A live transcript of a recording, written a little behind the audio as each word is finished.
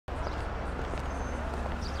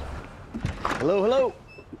Hello, hello.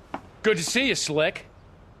 Good to see you, Slick.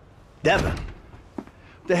 Devin, what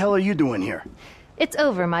the hell are you doing here? It's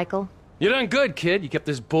over, Michael. You done good, kid. You kept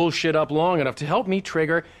this bullshit up long enough to help me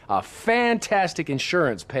trigger a fantastic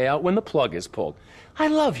insurance payout when the plug is pulled. I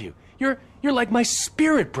love you. You're like my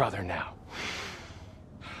spirit brother now.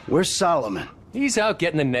 Where's Solomon? He's out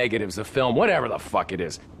getting the negatives of film, whatever the fuck it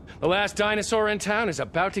is. The last dinosaur in town is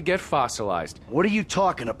about to get fossilized. What are you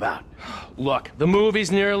talking about? Look, the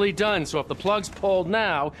movie's nearly done, so if the plug's pulled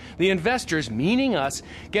now, the investors, meaning us,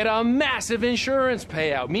 get a massive insurance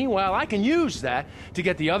payout. Meanwhile, I can use that to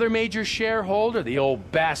get the other major shareholder, the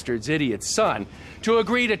old bastard's idiot son, to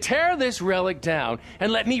agree to tear this relic down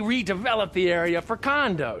and let me redevelop the area for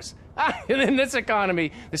condos. And in this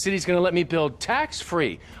economy, the city's going to let me build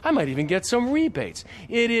tax-free. I might even get some rebates.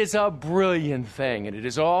 It is a brilliant thing, and it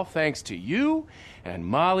is all thanks to you and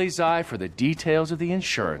Molly's eye for the details of the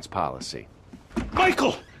insurance policy.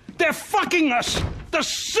 Michael, they're fucking us! The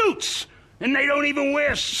suits! And they don't even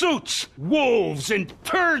wear suits! Wolves in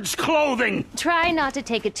turds' clothing! Try not to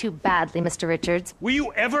take it too badly, Mr. Richards. Were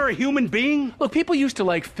you ever a human being? Look, people used to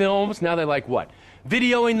like films, now they like what?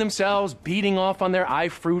 Videoing themselves, beating off on their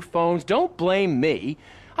iFruit phones. Don't blame me.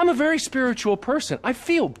 I'm a very spiritual person. I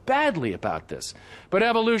feel badly about this. But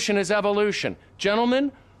evolution is evolution.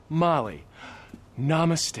 Gentlemen, Molly,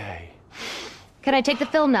 namaste. Can I take the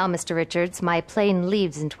film now, Mr. Richards? My plane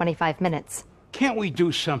leaves in 25 minutes. Can't we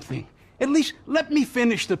do something? At least let me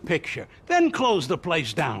finish the picture, then close the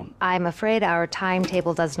place down. I'm afraid our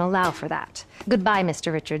timetable doesn't allow for that. Goodbye,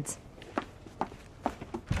 Mr. Richards.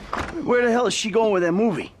 Where the hell is she going with that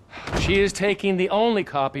movie? She is taking the only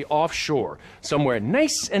copy offshore, somewhere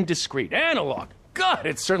nice and discreet. Analog. God,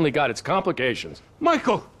 it's certainly got its complications.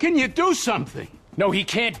 Michael, can you do something? No, he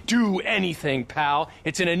can't do anything, pal.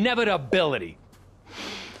 It's an inevitability.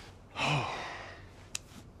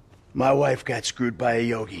 My wife got screwed by a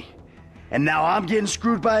yogi. And now I'm getting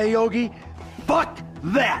screwed by a yogi? Fuck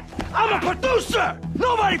that! I'm a producer!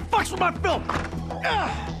 Nobody fucks with my film!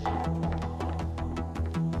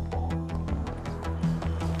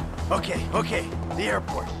 Okay, the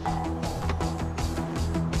airport.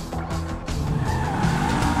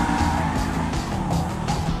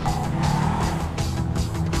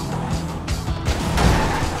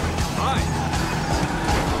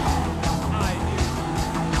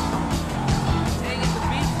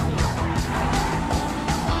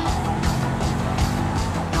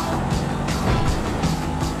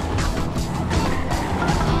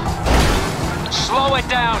 Slow it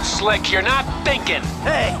down, Slick. You're not thinking.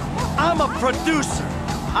 Hey, I'm a producer.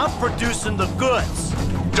 I'm producing the goods.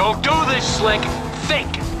 Don't do this, Slick. Think.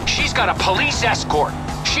 She's got a police escort.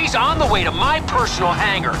 She's on the way to my personal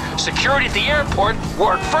hangar. Security at the airport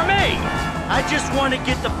worked for me. I just want to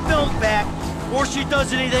get the film back before she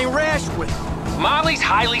does anything rash with it. Molly's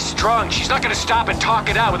highly strung. She's not going to stop and talk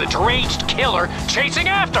it out with a deranged killer chasing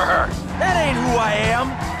after her. That ain't who I am.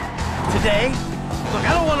 Today, look,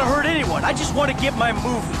 I don't want to hurt anyone. I just want to get my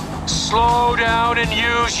movie. Slow down and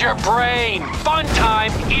use your brain. Fun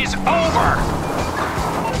time is over.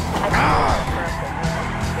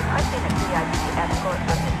 Requesting a VIP escort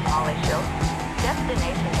for Miss Molly Show.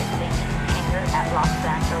 Destination is the hangar at Los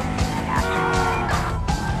Santos International.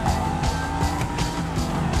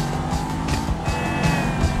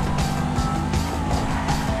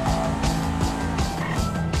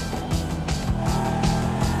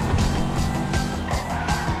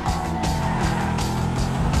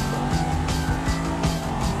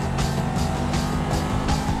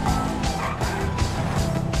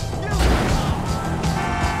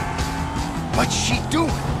 What's she doing?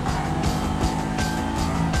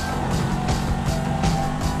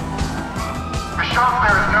 Bishop,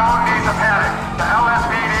 there is no need to panic. The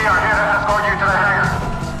LSPD are here to escort you to the hangar.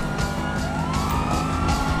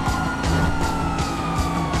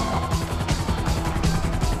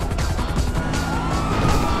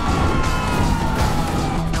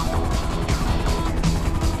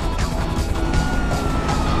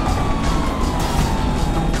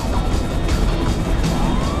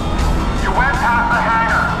 You went past the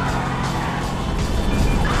hangar.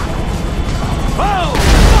 Oh!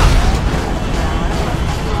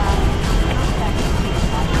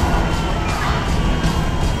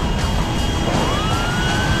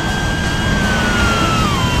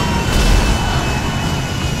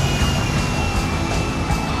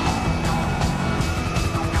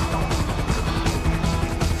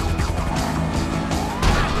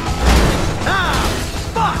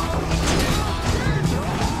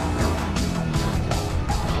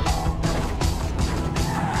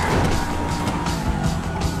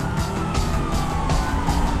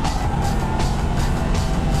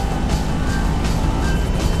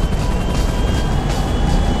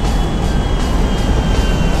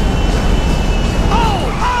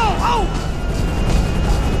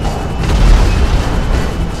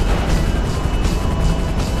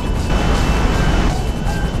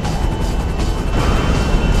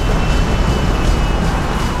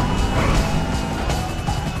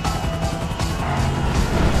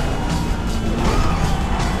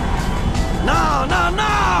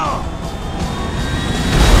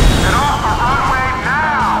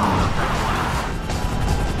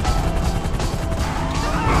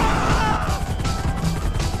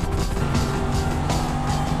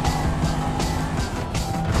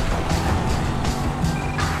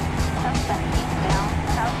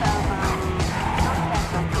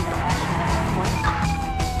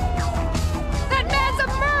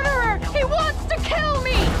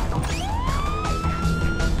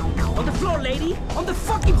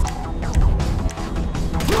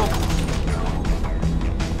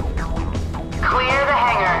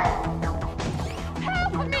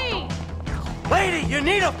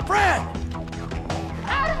 need a friend!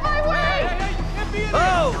 Out of my way!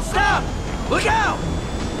 Oh, stop! Look out!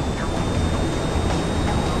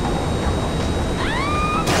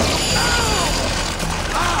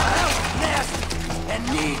 Ah, that was nasty and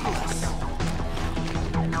needless.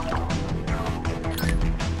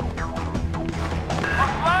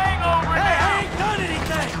 Flying over Hey, I ain't done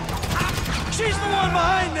anything! She's the one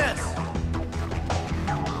behind this!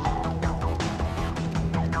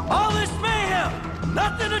 All this mayhem!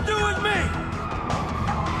 Nothing to do with me!